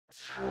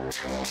Hi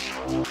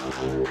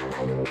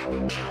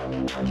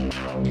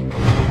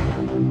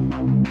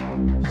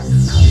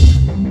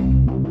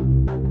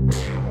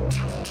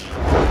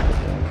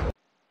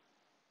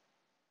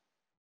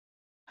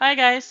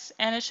guys,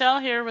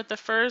 Anichelle here with the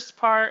first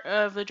part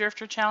of the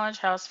Drifter Challenge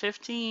House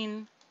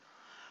 15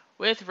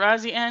 with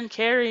Rozzy and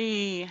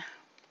Carrie.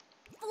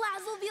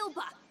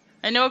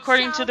 I know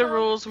according to the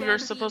rules we were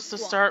supposed to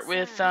start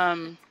with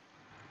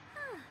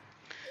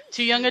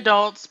 2 young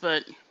adults,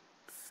 but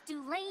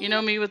you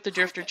know me with the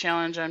Drifter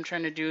Challenge, I'm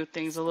trying to do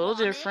things a little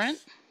different.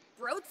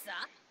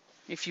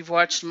 If you've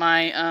watched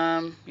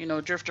my,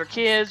 Drifter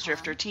Kids,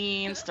 Drifter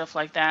Teens, stuff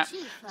like that.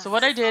 So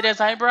what I did is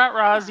I brought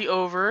Rozzy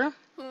over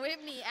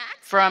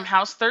from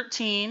House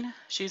 13.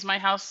 She's my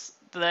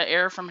the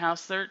heir from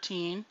House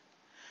 13.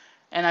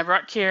 And I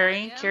brought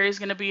Carrie. Carrie's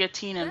going to be a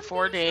teen in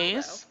 4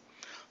 days.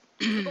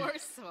 We're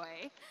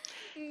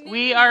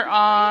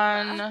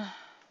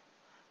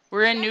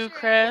in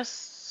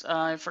Newcrest.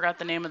 I forgot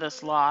the name of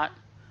this lot.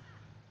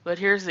 But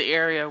here's the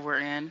area we're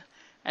in.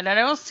 And I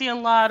don't see a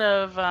lot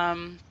of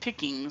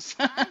pickings.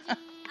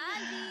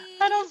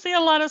 I don't see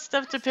a lot of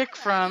stuff to pick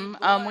from.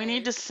 We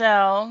need to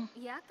sell.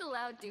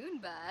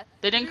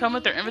 They didn't come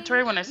with their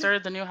inventory when I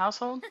started the new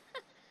household?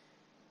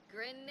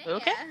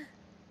 Okay.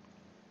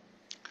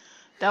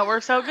 That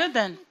works out good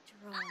then.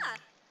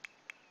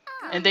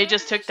 And they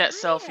just took that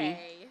selfie.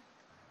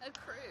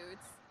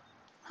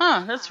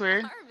 Huh, that's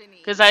weird.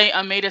 Because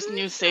I made a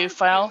new save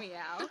file.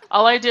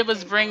 All I did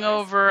was bring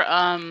over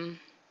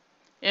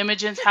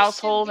Imogen's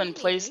household and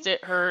placed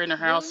her in her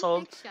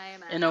household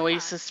in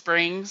Oasis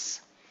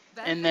Springs.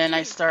 And then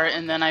I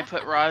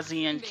put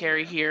Rozzy and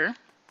Carrie here.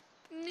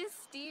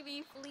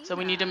 So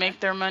we need to make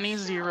their money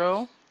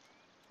 0.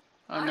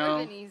 Oh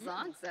no.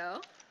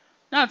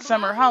 Not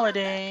summer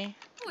holiday.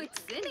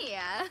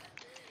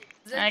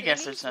 I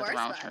guess there's nothing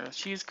wrong with her.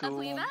 She's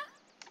cool.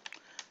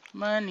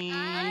 Money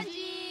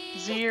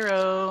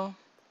 0.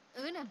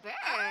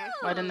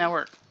 Why didn't that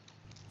work?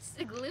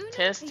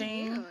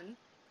 Testing.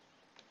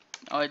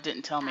 Oh, it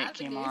didn't tell me it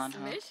came on,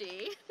 huh?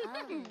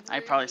 I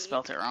probably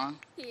spelt it wrong.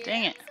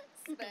 Dang it.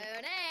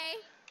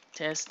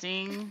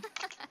 Testing.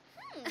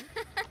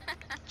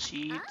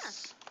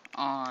 Cheats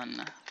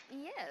on.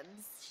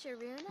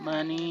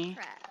 Money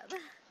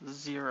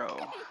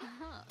 0.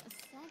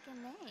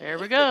 There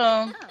we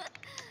go.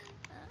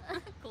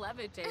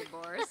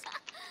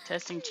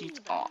 Testing cheats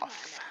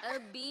off.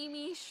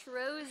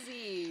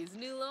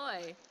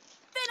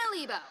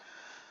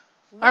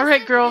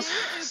 Alright, girls.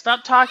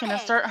 Stop talking and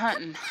start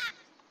hunting.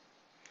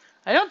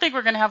 I don't think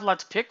we're going to have a lot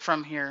to pick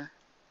from here.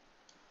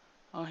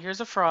 Oh,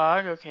 here's a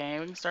frog. Okay,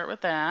 we can start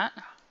with that.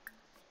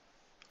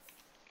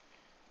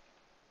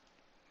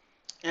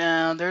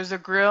 There's a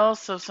grill,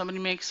 so if somebody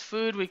makes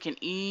food, we can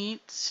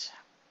eat.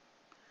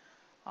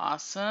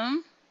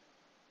 Awesome.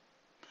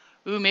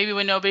 Ooh, maybe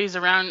when nobody's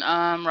around,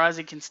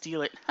 Rozzy can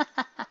steal it.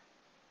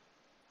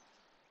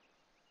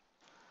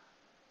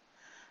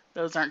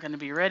 Those aren't going to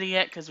be ready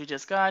yet because we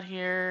just got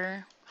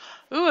here.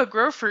 Ooh, a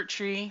grow fruit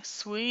tree.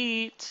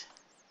 Sweet.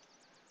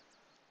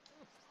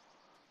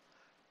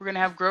 We're going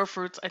to have grow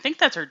fruits. I think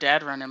that's her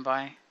dad running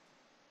by.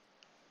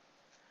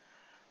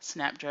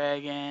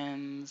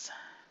 Snapdragons.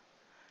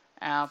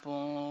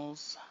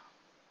 Apples.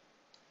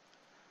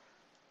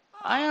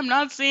 I am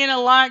not seeing a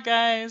lot,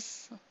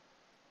 guys.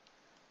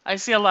 I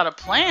see a lot of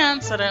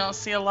plants, but I don't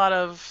see a lot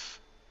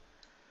of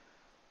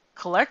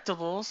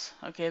collectibles.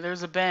 Okay,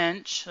 there's a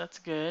bench. That's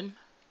good.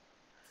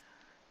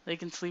 They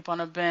can sleep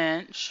on a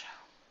bench.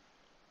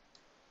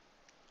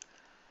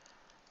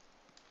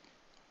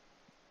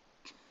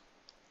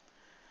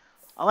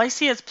 All I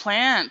see is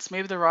plants.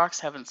 Maybe the rocks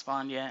haven't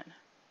spawned yet.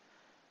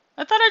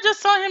 I thought I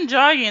just saw him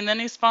jogging, and then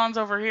he spawns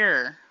over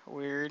here.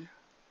 Weird.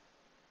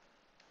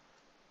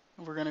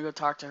 We're gonna go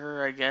talk to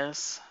her, I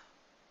guess.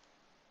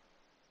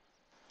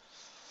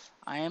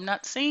 I am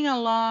not seeing a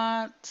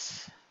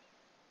lot.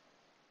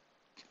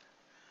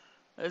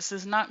 This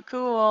is not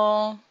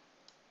cool.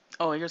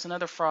 Oh, here's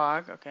another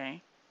frog.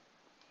 Okay.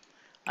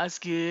 That's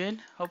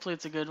good. Hopefully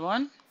it's a good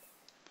one.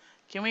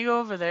 Can we go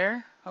over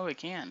there? Oh, we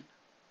can.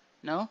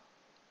 No?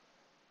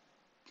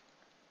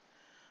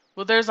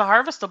 Well, there's a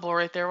harvestable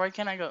right there. Why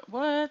can't I go?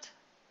 What?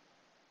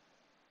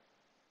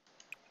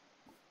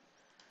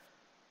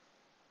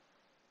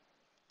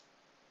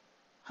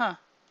 Huh.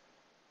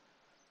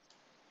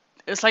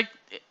 It's like,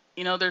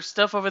 you know, there's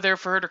stuff over there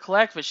for her to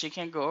collect, but she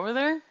can't go over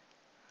there?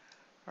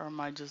 Or am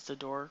I just a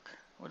dork?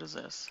 What is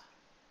this?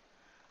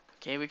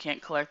 Okay, we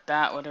can't collect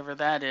that, whatever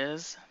that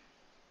is.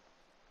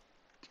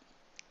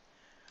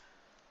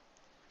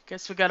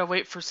 Guess we gotta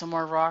wait for some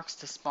more rocks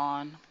to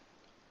spawn.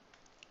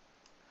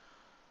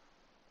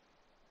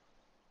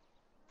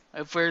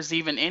 If there's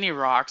even any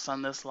rocks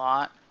on this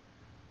lot.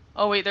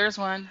 Oh wait, there's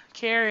one.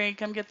 Carrie,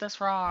 come get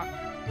this rock.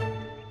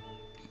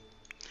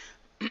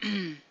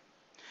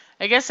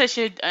 I guess I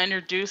should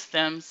introduce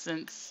them,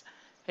 since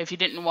if you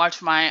didn't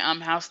watch my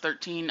House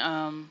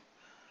 13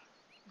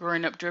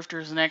 Growing Up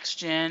Drifters Next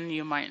Gen,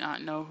 you might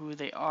not know who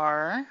they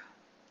are.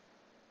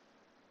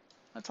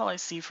 That's all I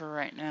see for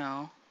right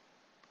now.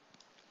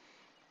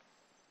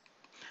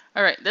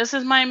 Alright, this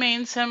is my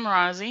main sim,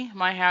 Rozzy.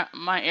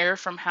 My heir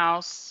from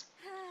house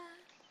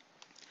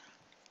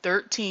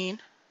 13.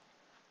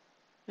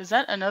 Is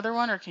that another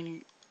one, or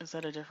is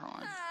that a different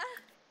one?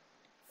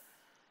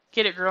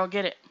 Get it, girl,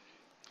 get it.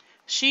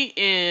 She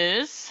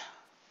is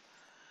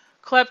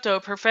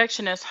klepto,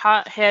 perfectionist,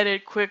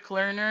 hot-headed, quick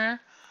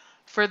learner.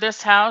 For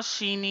this house,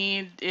 she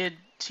needed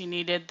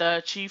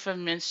the chief of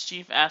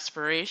mischief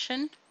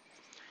aspiration.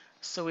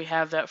 So we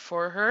have that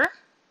for her.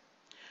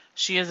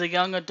 She is a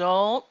young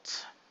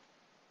adult.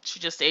 She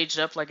just aged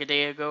up like a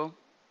day ago.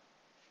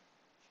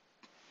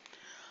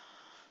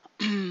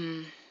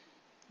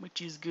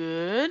 Which is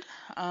good.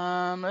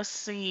 Let's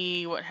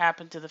see what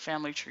happened to the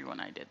family tree when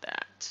I did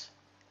that.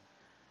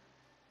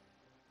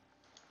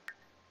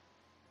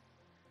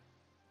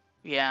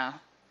 Yeah.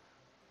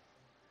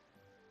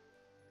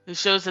 It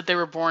shows that they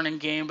were born in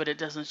game, but it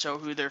doesn't show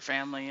who their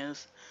family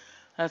is.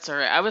 That's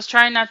alright. I was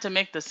trying not to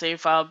make the save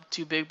file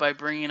too big by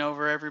bringing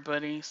over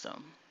everybody, so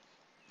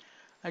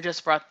I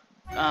just brought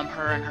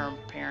her and her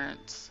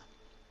parents.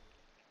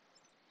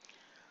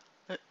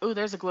 Oh,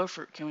 there's a glow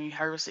fruit. Can we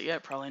harvest it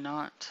yet? Probably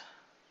not.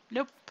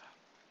 Nope.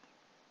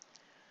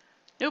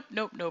 Nope,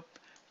 nope, nope.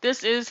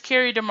 This is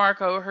Carrie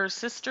DeMarco, her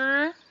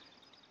sister.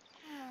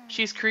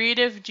 She's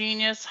creative,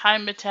 genius, high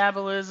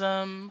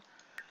metabolism.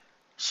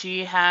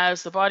 She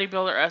has the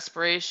bodybuilder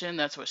aspiration.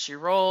 That's what she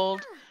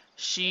rolled.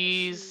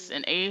 She's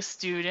an A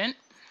student,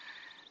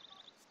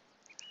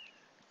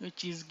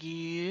 which is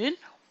good.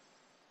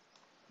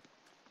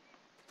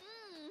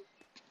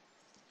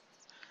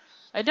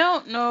 I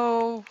don't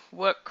know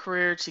what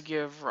career to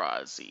give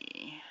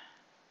Rozzy.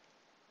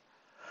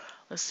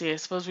 Let's see. I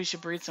suppose we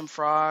should breed some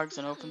frogs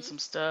and open some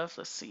stuff.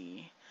 Let's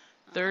see.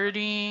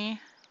 30,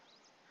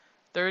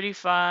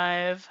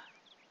 35,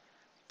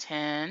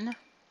 10.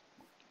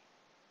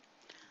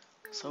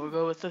 So we'll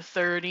go with the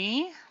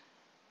 30.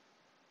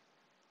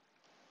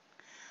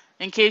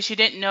 In case you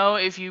didn't know,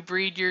 if you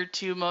breed your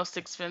 2 most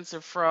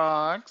expensive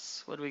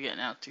frogs, what do we get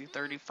now? 2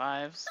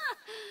 35s.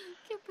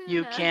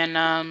 You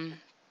can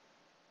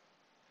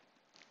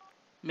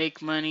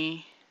make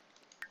money.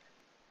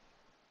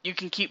 You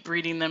can keep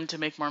breeding them to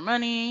make more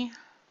money.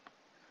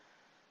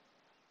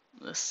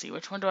 Let's see,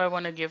 which one do I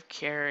want to give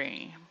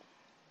Carrie?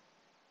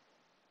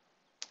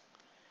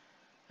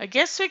 I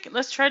guess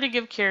let's try to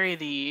give Carrie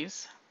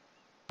these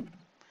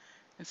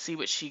and see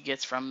what she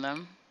gets from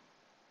them.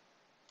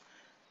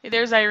 Hey,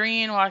 there's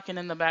Irene walking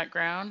in the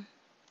background.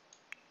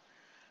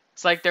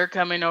 It's like they're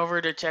coming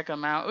over to check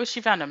them out. Oh,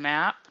 she found a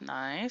map.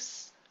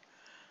 Nice.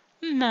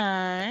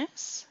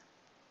 Nice.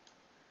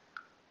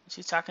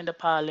 She's talking to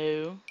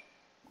Palu.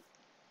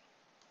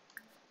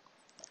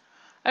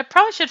 I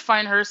probably should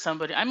find her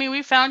somebody. I mean,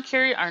 we found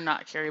Carrie, or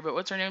not Carrie, but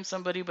what's her name?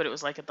 Somebody, but it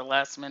was like at the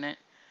last minute.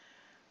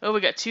 Oh, we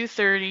got 2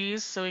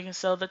 30s, so we can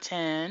sell the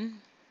 10.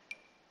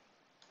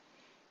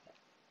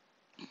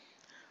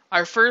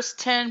 Our first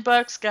 10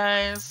 bucks,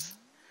 guys.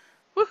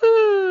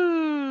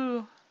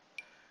 Woohoo!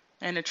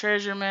 And a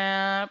treasure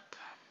map.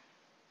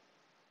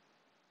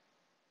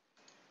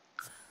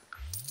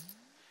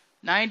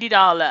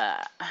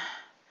 $90.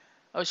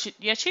 Oh,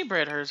 she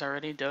bred hers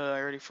already. Duh, I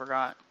already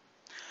forgot.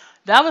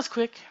 That was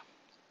quick.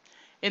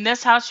 In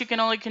this house, you can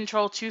only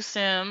control 2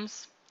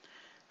 Sims.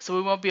 So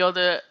we won't be able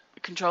to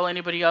control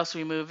anybody else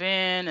we move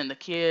in, and the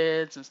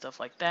kids and stuff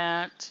like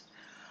that.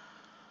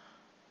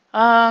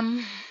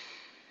 Ooh,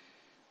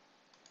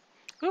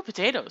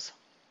 potatoes.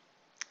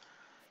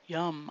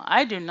 Yum.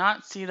 I do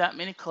not see that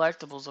many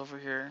collectibles over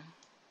here.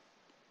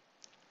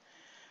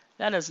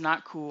 That is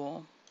not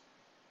cool.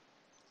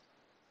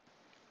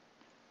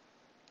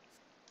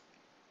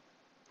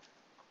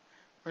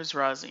 Where's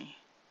Rozzy?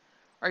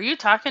 Are you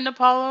talking to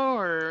Paulo,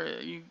 or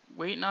are you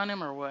waiting on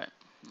him, or what?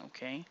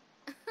 Okay.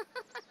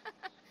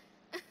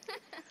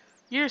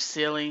 You're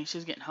silly.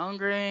 She's getting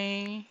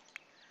hungry.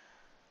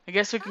 I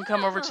guess we can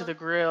come over to the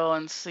grill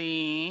and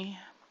see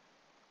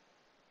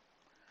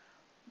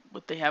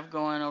what they have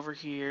going over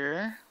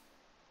here.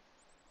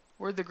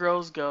 Where'd the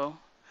grills go?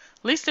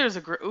 At least there's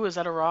a grill. Ooh, is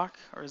that a rock,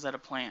 or is that a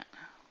plant?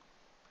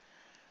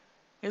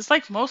 It's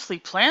like mostly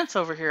plants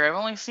over here. I've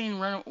only seen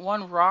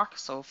one rock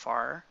so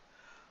far,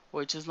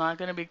 which is not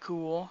going to be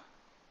cool.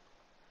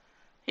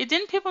 Hey,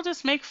 didn't people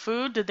just make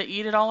food? Did they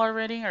eat it all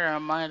already? Or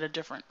am I at a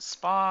different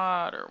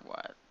spot, or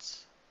what?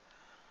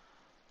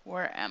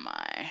 Where am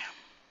I?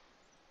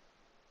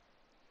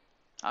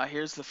 Oh,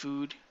 here's the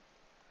food.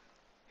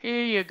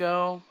 Here you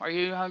go. Are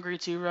you hungry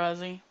too,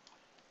 Rozzy?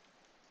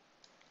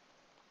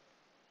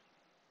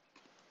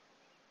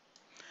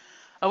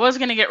 I was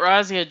going to get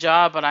Rozzy a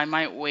job, but I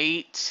might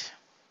wait.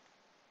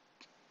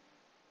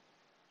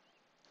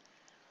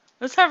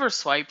 Let's have her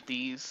swipe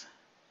these.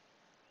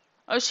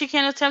 Oh, she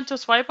can't attempt to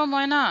swipe them?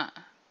 Why not?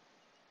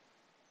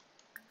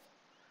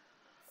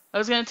 I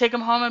was going to take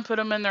them home and put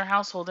them in their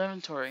household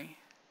inventory.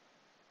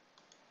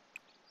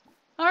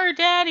 Our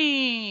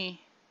daddy!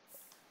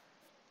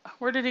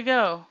 Where did he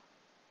go?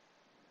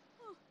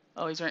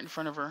 Oh, he's right in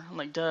front of her. I'm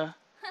like, duh.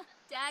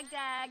 Dag,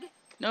 dag.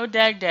 No,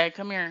 dag, dag.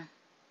 Come here.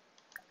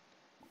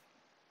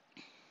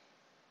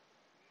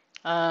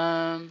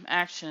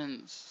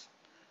 Actions.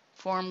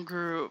 Form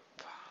group.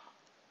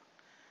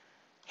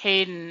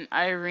 Hayden,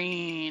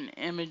 Irene,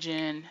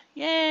 Imogen.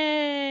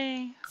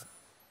 Yay!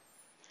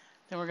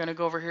 Then we're going to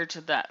go over here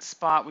to that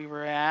spot we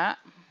were at.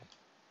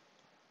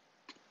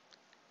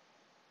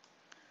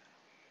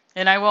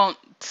 And I won't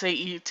say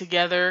eat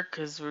together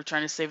because we're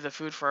trying to save the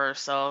food for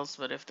ourselves,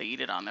 but if they eat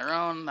it on their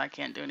own, I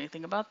can't do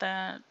anything about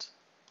that.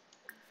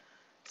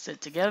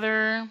 Sit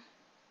together.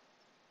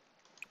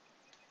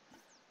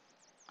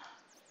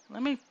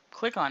 Let me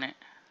click on it.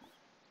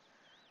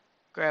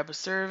 Grab a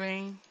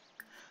serving.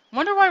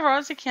 Wonder why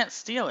Rosie can't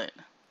steal it.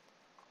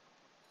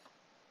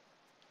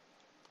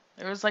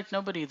 There was like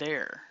nobody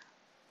there.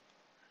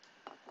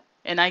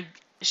 And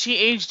she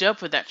aged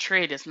up with that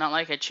trait. It's not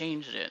like I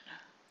changed it.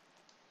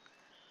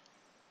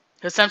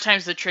 Because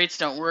sometimes the traits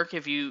don't work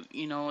if you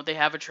know, they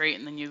have a trait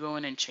and then you go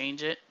in and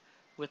change it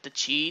with the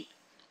cheat.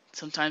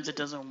 Sometimes it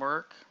doesn't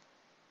work.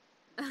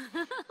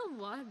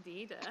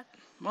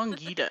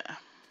 Wangita.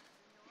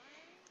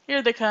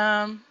 Here they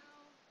come.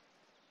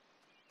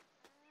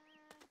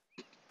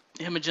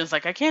 Imogen's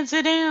like, I can't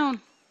sit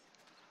down.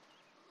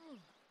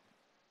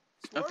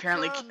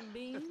 Apparently.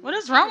 What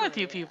is wrong with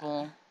you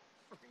people?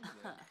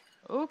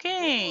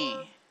 Okay.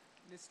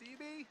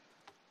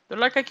 They're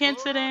like, I can't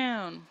sit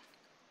down.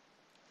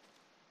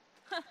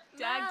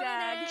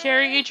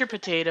 Carrie, eat your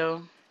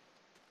potato.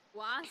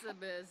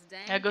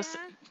 Yeah, go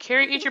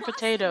Carrie, eat your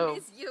potato.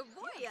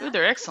 Ooh,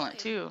 they're excellent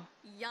too.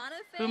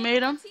 Who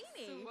made them?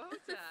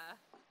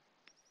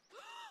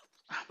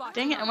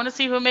 Dang it, I want to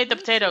see who made the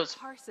potatoes.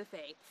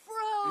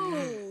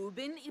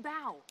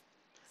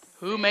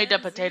 Who made the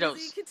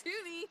potatoes?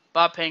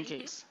 Bob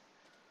Pancakes.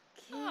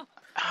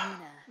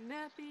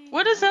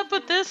 What is up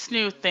with this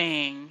new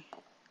thing?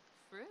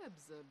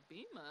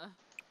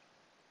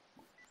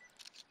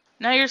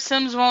 Now your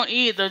Sims won't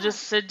eat. They'll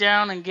just sit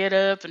down and get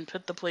up and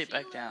put the plate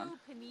back down.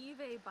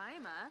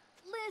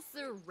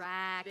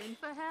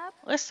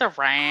 Lissa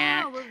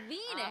rack.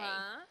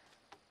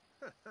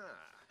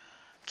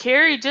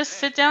 Carrie, just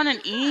sit down and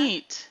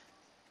eat.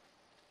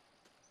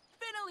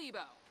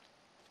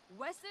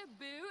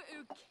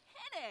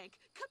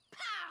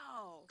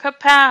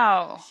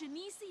 Kapow.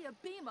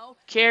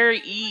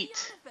 Carrie,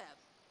 eat.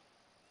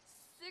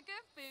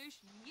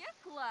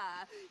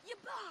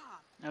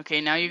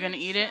 Okay, now you're gonna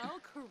eat it?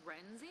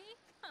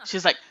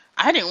 She's like,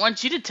 I didn't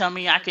want you to tell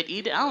me I could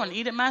eat it. I want to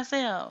eat it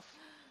myself.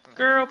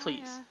 Girl,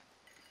 please.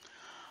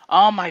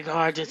 Oh my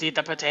god, just eat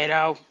the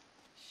potato.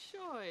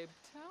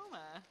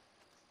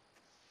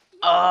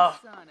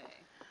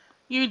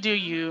 You do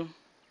you.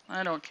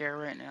 I don't care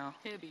right now.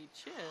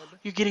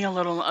 You're getting a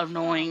little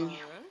annoying.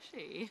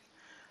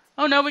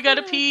 Oh no, we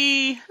gotta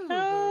pee.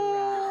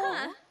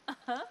 Oh.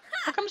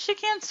 How come she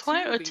can't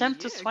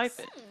attempt to swipe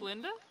it?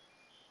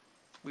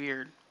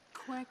 Weird.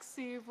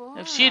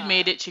 If she had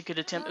made it, she could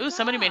attempt. Ooh,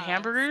 somebody made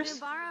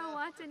hamburgers.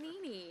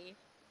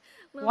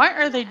 Why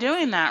are they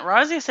doing that?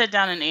 Rosie sat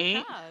down and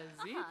ate.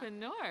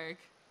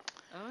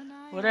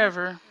 Whatever.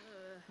 Whatever.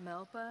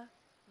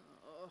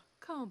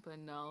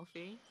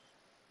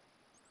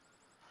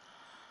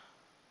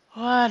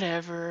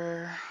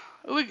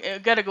 Ooh, we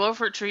got a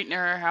glowfruit treat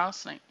near our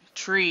house. Like,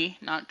 tree,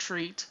 not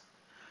treat.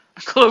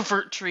 A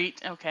glowfruit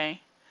treat. Okay.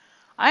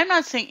 I'm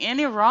not seeing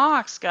any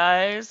rocks,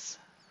 guys.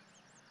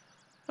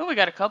 Oh, we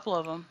got a couple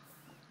of them.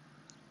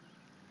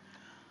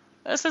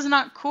 This is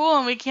not cool,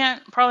 and we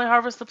can't probably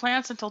harvest the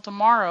plants until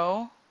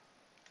tomorrow.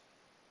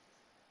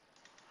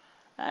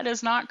 That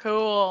is not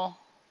cool.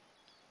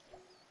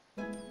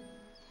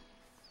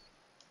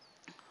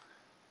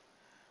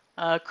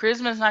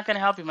 Charisma's not going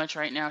to help you much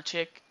right now,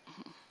 chick.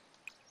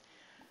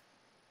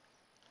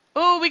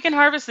 Oh, we can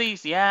harvest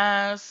these.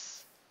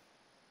 Yes.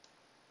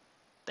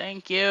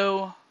 Thank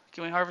you.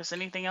 Can we harvest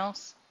anything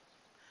else?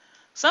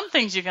 Some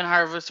things you can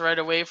harvest right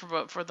away,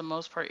 but for the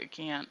most part you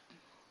can't.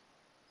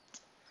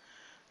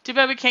 Too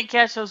bad we can't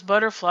catch those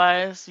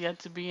butterflies. You have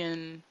to be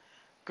in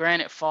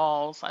Granite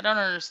Falls. I don't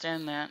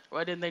understand that.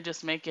 Why didn't they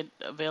just make it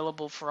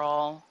available for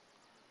all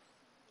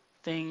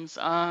things?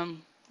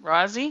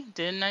 Rosie,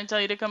 didn't I tell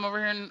you to come over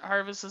here and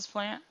harvest this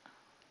plant?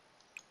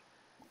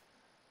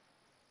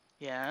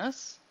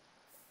 Yes.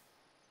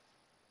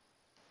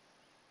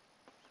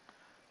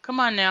 Come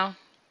on now.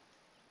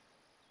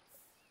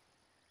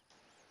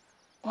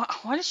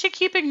 Why does she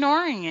keep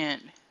ignoring it?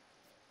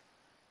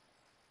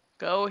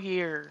 Go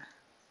here.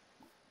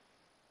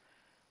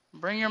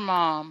 Bring your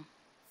mom.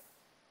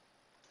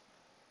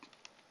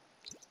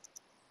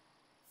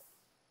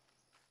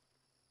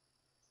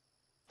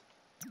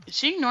 Is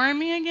she ignoring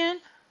me again?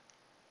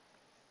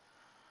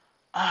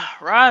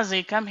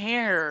 Rosie, come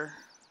here.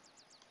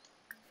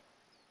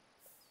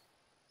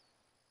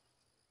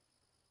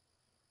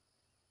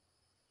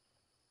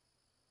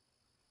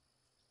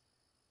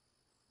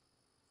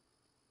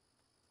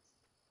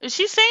 Is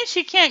she saying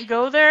she can't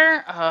go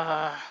there?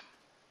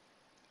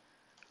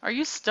 Are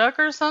you stuck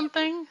or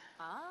something?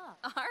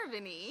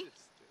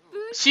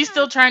 She's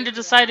still trying to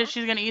decide if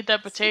she's gonna eat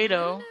that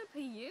potato.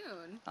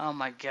 Oh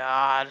my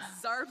god.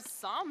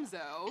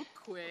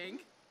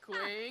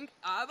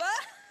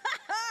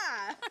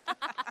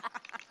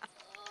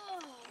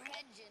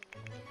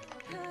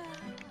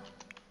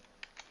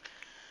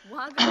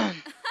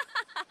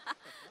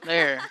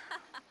 There.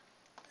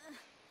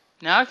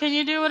 Now can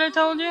you do what I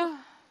told you?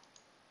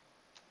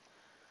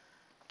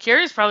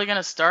 Carrie's probably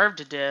gonna starve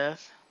to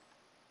death.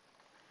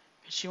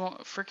 Cause she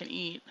won't freaking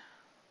eat.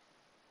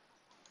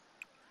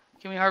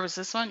 Can we harvest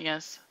this one?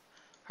 Yes.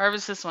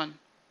 Harvest this one.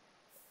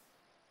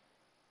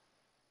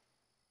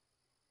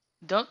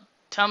 Don't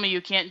tell me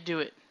you can't do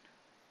it.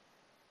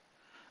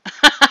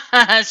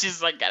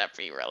 She's like, gotta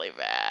pee really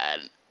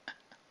bad.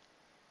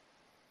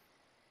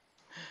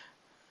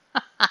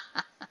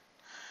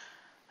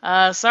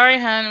 Sorry,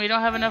 hun, we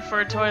don't have enough for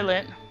a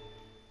toilet.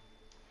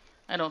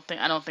 I don't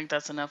think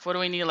that's enough. What do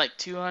we need? Like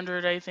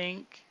 200, I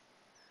think.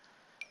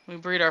 We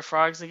breed our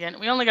frogs again.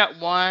 We only got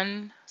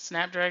one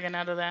snapdragon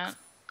out of that.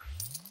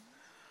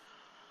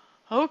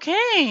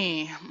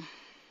 Okay.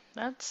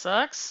 That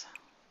sucks.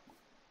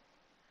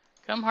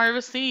 Come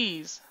harvest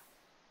these.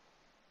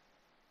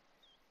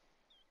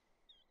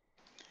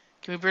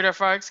 Can we breed our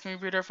frogs? Can we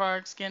breed our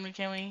frogs? Can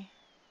we?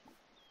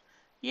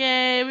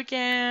 Yay, we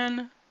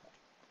can.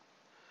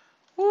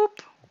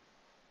 Whoop.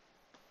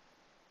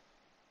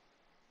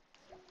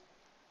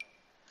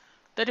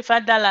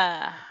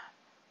 $35.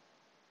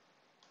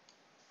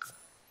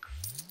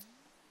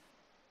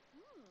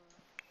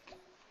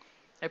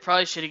 I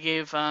probably should have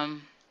gave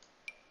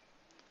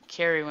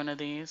Carrie one of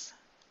these.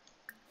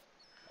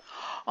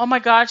 Oh my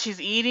god,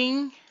 she's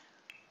eating.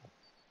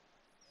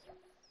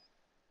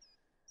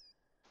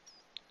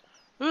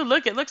 Ooh,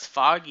 look, it looks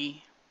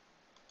foggy.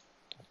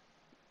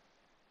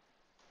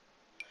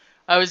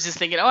 I was just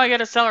thinking, oh, I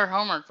gotta sell her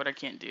homework, but I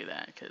can't do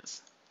that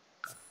because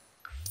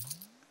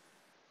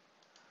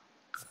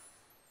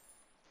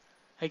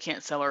I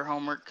can't sell her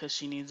homework because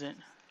she needs it.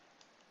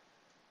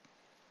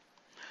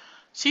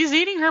 She's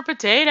eating her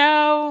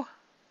potato.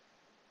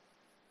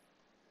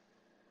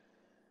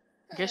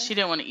 I guess she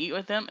didn't want to eat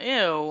with them.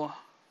 Ew.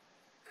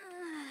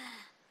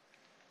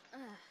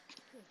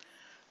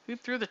 Who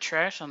threw the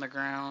trash on the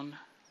ground?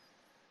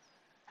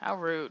 How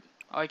rude.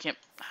 Oh, I can't.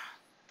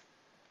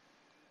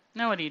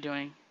 Now what are you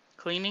doing?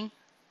 Cleaning?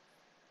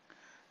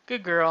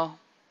 Good girl.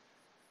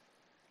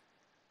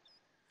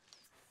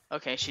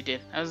 Okay, she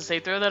did. I was gonna say,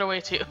 throw that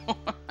away too.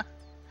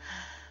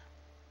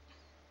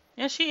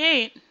 Yeah, she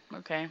ate.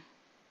 Okay.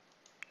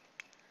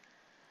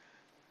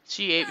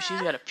 She ate, but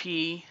she's gotta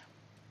pee.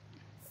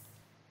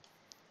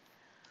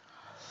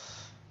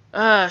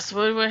 So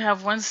what do we have?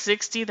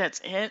 160, that's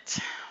it.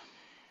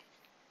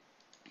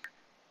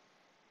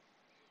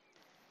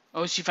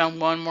 Oh, she found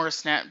one more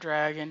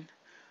snapdragon.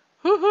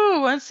 Woohoo,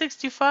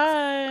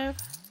 165.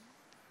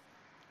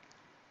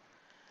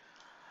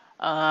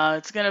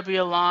 It's gonna be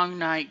a long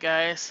night,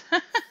 guys.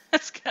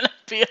 It's gonna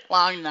be a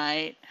long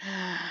night.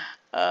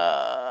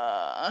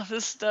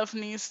 This stuff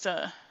needs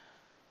to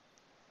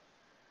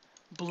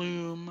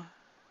bloom.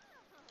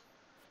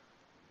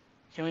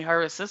 Can we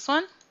harvest this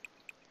one?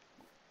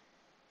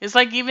 It's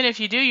like even if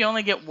you do, you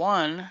only get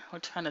one,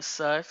 which kind of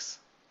sucks.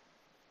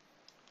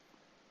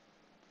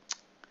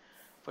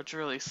 Which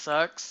really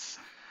sucks.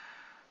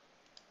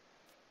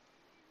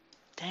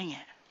 Dang it.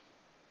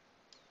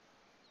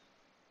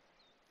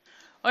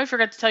 Oh, I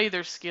forgot to tell you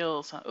their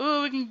skills.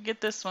 Ooh, we can get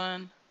this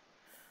one.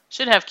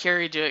 Should have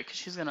Carrie do it, because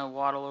she's going to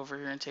waddle over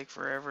here and take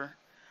forever.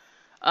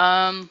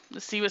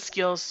 Let's see what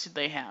skills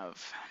they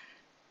have.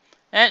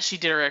 That she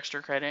did her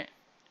extra credit.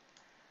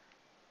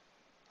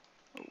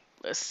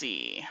 Let's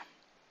see.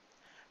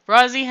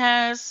 Rosie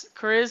has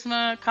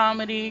charisma,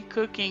 comedy,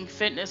 cooking,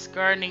 fitness,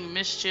 gardening,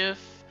 mischief,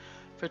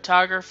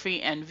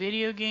 photography, and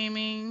video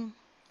gaming.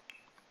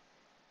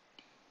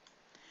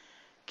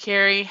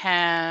 Carrie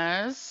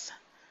has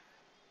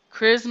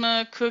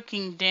charisma,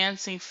 cooking,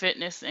 dancing,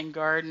 fitness, and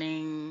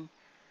gardening,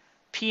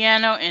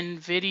 piano, and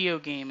video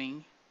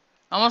gaming.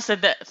 I almost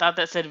said that, thought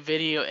that said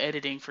video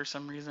editing for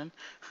some reason.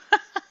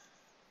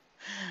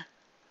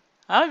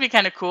 That would be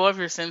kind of cool if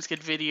your Sims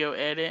could video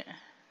edit.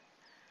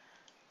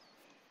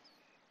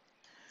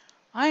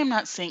 I am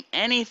not seeing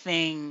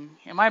anything.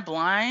 Am I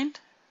blind?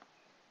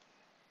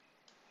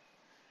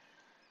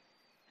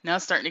 Now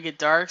it's starting to get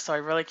dark, so I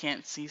really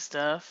can't see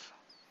stuff.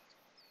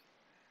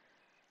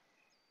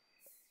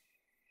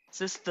 Is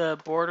this the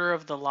border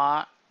of the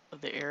lot,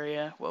 of the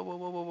area? Whoa, whoa,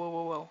 whoa, whoa, whoa,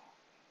 whoa, whoa.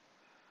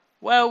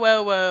 Whoa,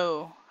 whoa,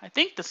 whoa. I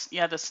think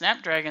the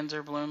snapdragons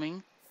are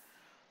blooming,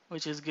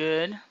 which is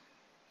good.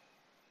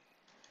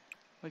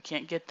 We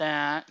can't get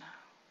that.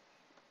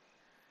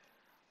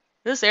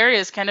 This area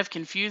is kind of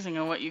confusing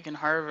on what you can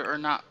harvest or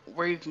not,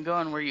 where you can go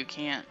and where you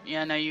can't.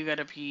 Yeah, now you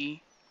gotta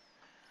pee.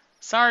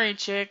 Sorry,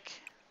 chick.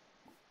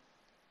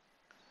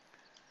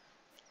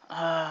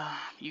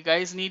 You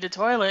guys need a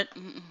toilet.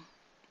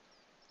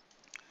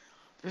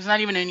 There's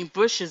not even any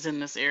bushes in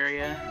this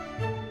area.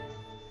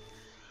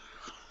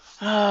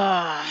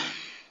 Well,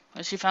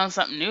 she found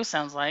something new,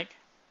 sounds like.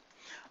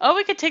 Oh,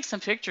 we could take some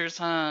pictures,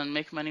 huh, and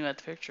make money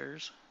with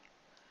pictures.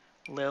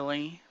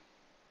 Lily.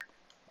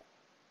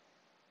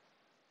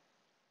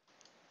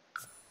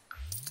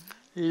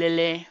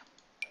 Lily.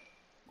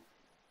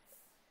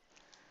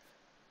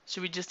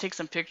 Should we just take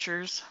some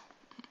pictures?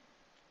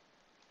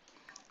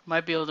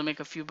 Might be able to make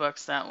a few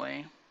bucks that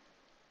way.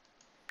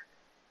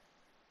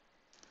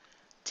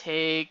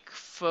 Take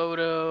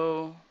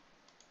photo.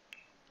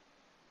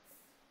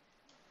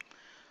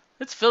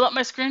 Let's fill up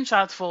my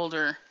screenshots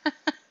folder.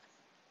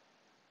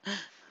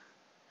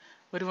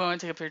 What do I want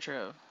to take a picture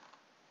of?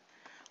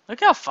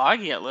 Look how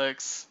foggy it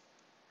looks.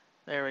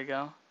 There we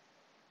go.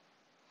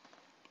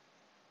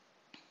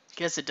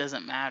 Guess it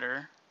doesn't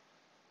matter.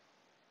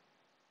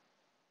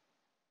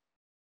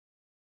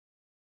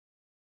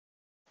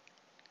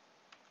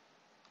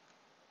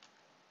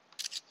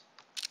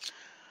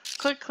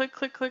 Click, click,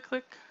 click, click,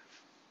 click.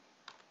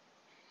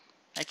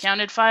 I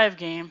counted 5,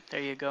 game. There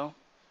you go.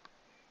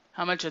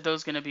 How much are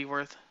those going to be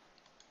worth?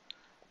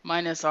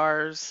 Minus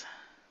ours.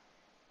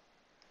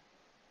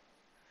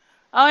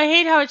 Oh, I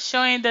hate how it's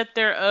showing that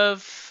they're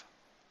of...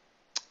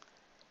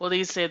 Well,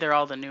 these say they're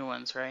all the new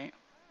ones, right?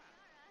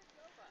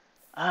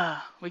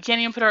 Ah, we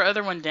can't even put our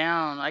other one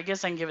down. I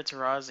guess I can give it to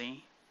Rozzy.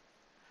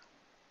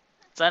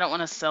 So I don't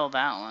want to sell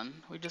that one.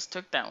 We just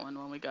took that one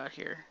when we got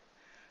here.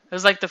 It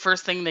was like the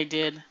first thing they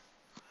did.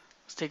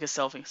 Let's take a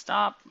selfie.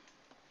 Stop.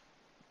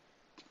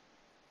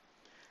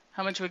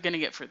 How much are we going to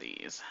get for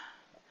these?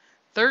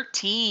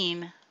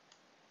 13.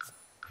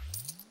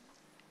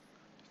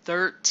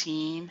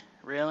 13.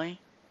 Really?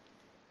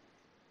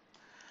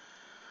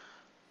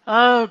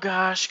 Oh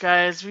gosh,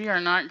 guys. We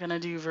are not going to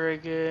do very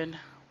good.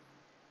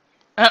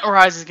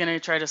 Rozzy's going to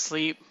try to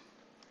sleep.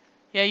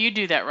 Yeah, you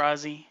do that,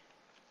 Rozzy.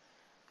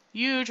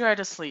 You try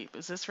to sleep.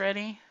 Is this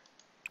ready?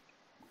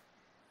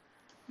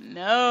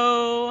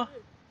 No.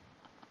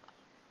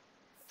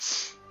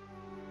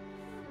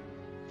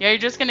 Yeah, you're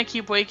just going to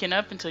keep waking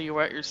up until you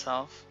wet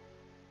yourself.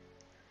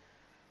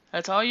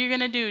 That's all you're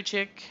going to do,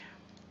 chick.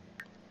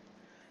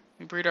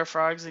 We breed our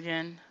frogs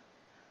again.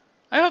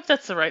 I hope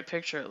that's the right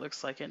picture. It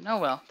looks like it. Oh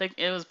well.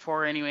 It was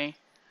poor anyway.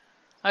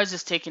 I was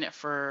just taking it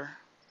for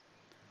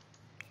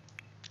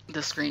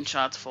the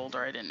screenshots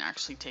folder. I didn't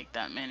actually take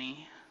that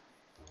many.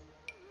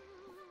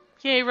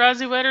 Yay,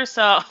 Rozzy wet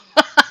herself.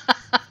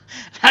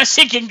 Now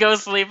she can go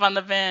sleep on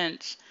the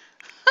bench.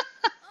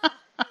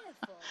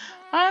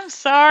 I'm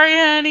sorry,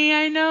 honey.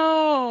 I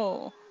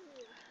know.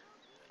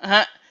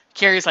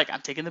 Carrie's like, I'm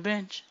taking the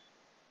bench.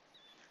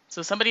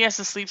 So somebody has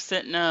to sleep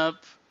sitting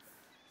up.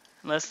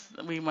 Unless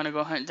we want to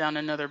go hunt down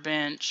another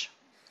bench.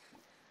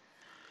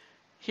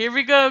 Here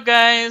we go,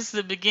 guys.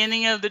 The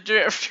beginning of the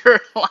Drifter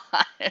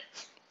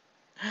life.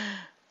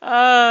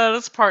 Oh,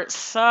 this part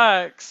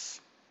sucks.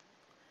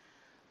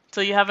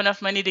 Until you have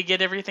enough money to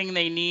get everything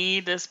they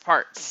need, this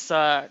part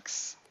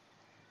sucks.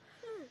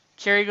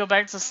 Carrie, go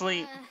back to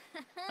sleep.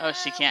 Oh,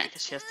 she can't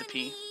because she has to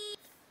pee.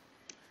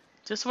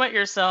 Just wet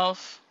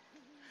yourself.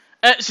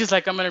 She's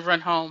like, I'm going to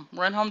run home.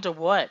 Run home to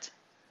what?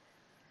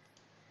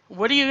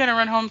 What are you going to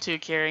run home to,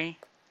 Carrie?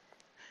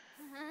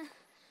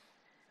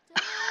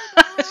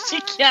 She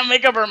can't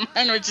make up her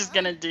mind what she's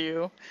going to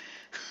do.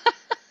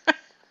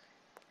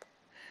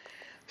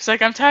 She's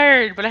like, I'm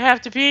tired, but I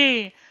have to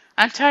pee.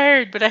 I'm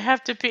tired, but I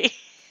have to pee.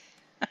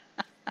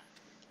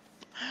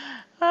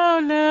 Oh,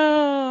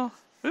 no.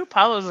 Ooh,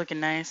 Paolo's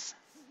looking nice.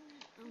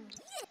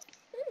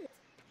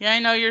 Yeah, I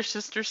know your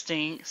sister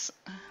stinks.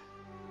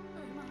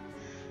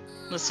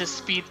 Let's just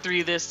speed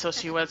through this till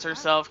she wets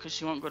herself because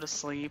she won't go to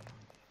sleep.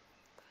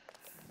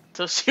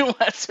 Till she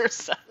wets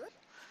herself.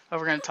 Oh,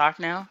 we're going to talk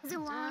now?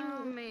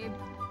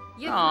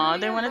 Aw,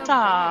 they want to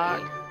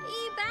talk.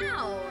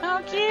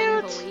 How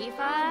cute.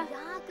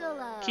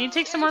 Can you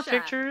take some more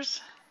pictures?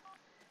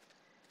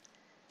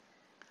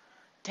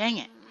 Dang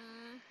it.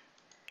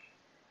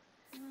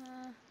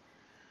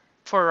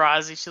 Poor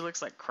Rozzy, she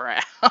looks like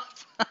crap.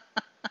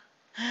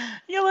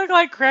 You look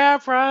like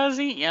crap,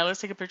 Rozzy. Yeah,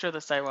 let's take a picture of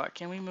the sidewalk.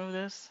 Can we move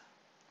this?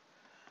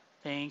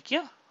 Thank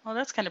you. Oh,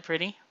 that's kind of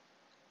pretty.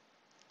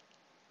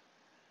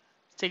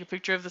 Let's take a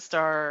picture of the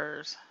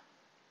stars.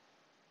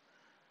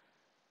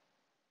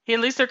 Hey, at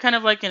least they're kind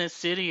of like in a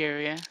city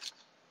area.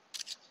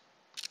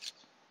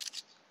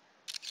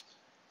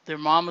 Their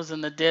mom was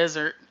in the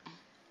desert.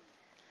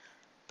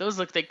 Those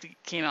look like they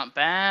came out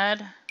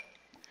bad.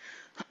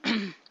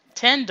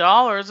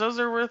 $10. Those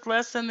are worth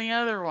less than the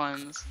other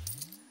ones.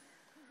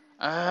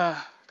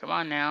 Come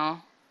on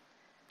now.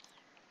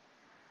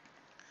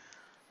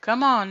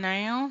 Come on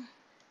now.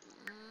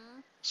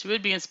 She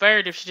would be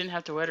inspired if she didn't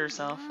have to wet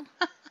herself.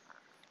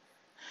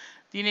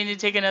 Do you need to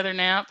take another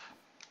nap?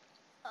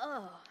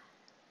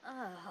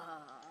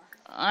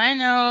 I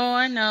know,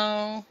 I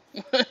know.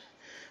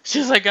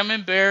 She's like, I'm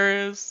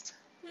embarrassed.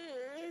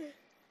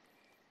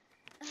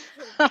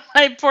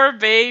 My poor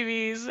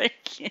babies. They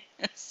can't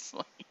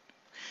sleep.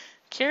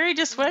 Carrie,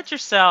 just wet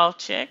yourself,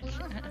 chick.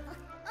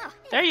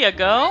 There you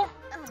go.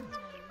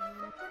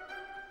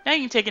 Now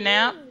you can take a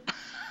nap.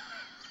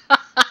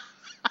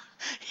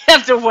 You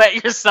have to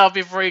wet yourself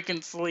before you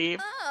can sleep.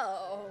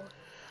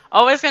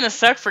 Oh, it's going to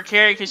suck for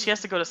Carrie because she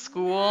has to go to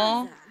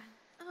school.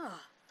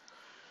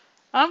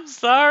 I'm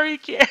sorry,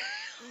 Carrie.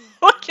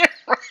 Look at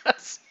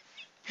us.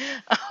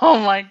 Oh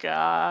my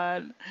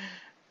god.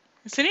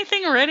 Is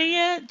anything ready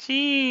yet?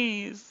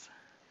 Jeez.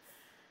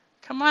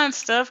 Come on,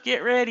 stuff,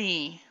 get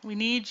ready. We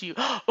need you.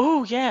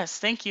 Oh, yes,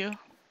 thank you.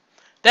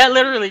 That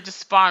literally just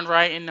spawned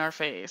right in our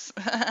face.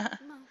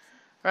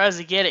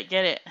 Rosie, get it,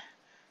 get it.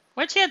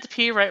 Why'd you have to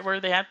pee right where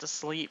they have to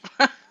sleep?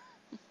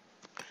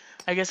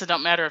 I guess it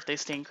don't matter if they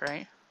stink,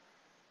 right?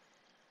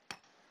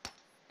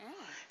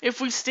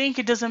 If we stink,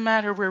 it doesn't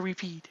matter where we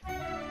peed.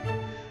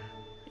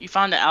 You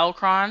found the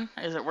Alcron.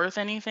 Is it worth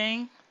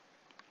anything?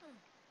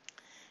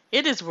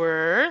 It is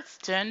worth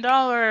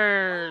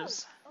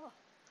 $10.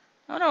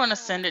 I don't want to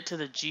send it to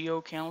the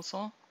Geo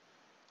Council.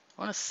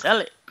 I want to sell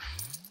it.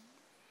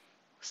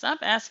 Stop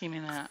asking me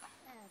that.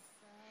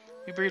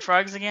 We breed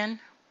frogs again?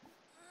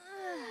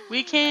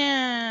 We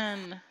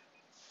can!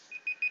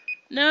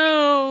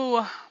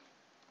 No!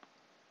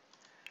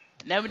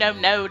 No, no,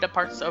 no, the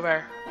part's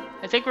over.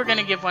 I think we're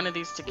gonna give one of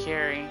these to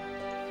Carrie.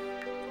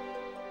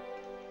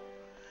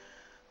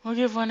 We'll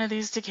give one of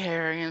these to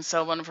Carrie and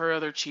sell one of her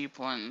other cheap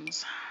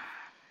ones.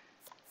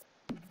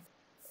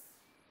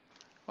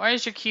 Why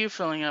is your queue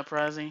filling up,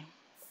 Rosie?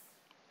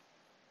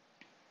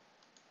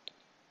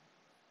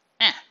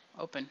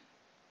 Open.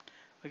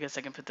 I guess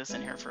I can put this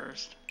in here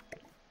first.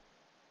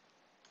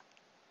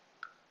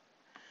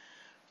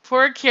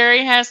 Poor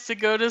Carrie has to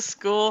go to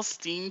school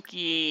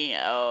stinky.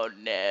 Oh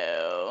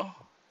no.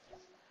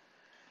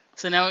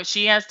 So now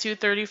she has two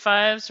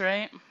 35s,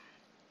 right?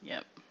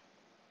 Yep.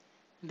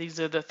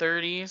 These are the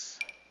 30s.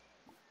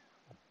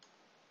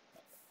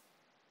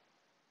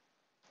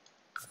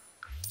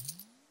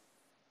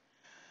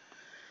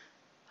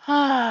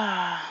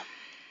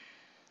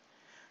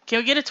 Can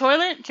we get a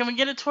toilet? Can we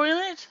get a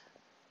toilet?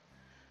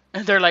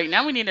 And they're like,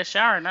 now we need a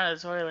shower, not a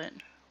toilet.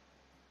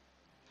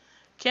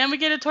 Can we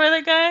get a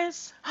toilet,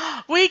 guys?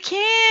 We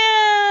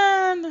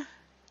can!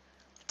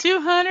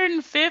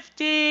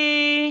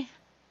 250!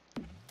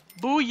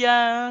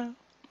 Booyah!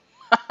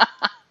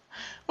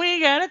 We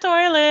got a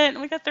toilet!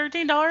 We got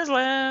 $13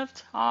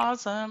 left.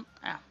 Awesome.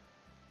 Ow.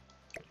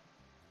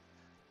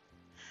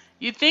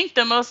 You'd think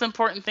the most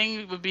important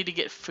thing would be to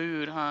get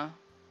food, huh?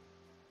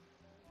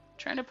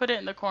 Trying to put it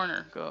in the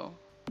corner. Go.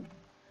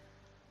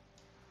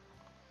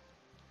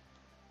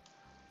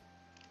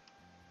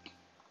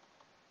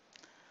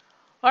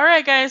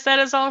 Alright guys, that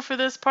is all for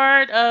this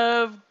part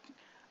of...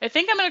 I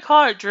think I'm going to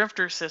call it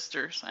Drifter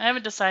Sisters. I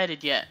haven't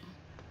decided yet.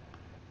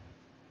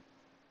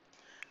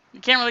 You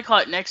can't really call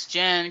it Next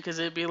Gen, because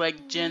it'd be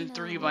like Gen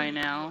 3 by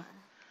now.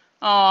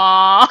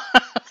 Aww.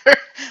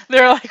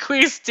 they're like,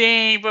 we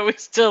stink, but we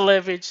still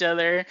love each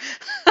other.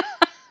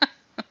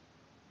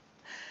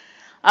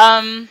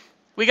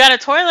 We got a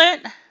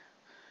toilet.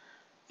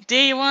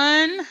 Day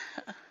 1.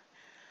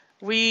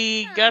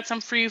 We got some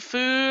free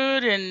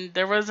food, and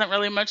there wasn't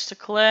really much to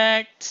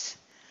collect.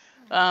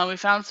 We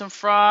found some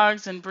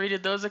frogs and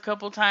breeded those a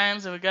couple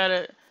times, and we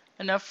got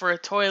enough for a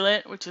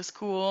toilet, which is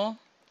cool.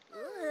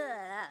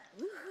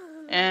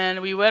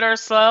 And we wet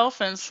ourselves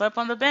and slept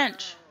on the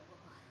bench.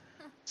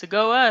 So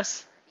go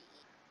us.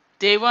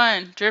 Day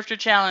 1, Drifter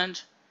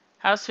Challenge,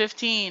 House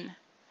 15.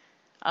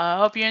 I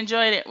hope you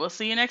enjoyed it. We'll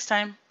see you next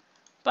time.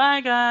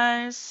 Bye,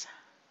 guys.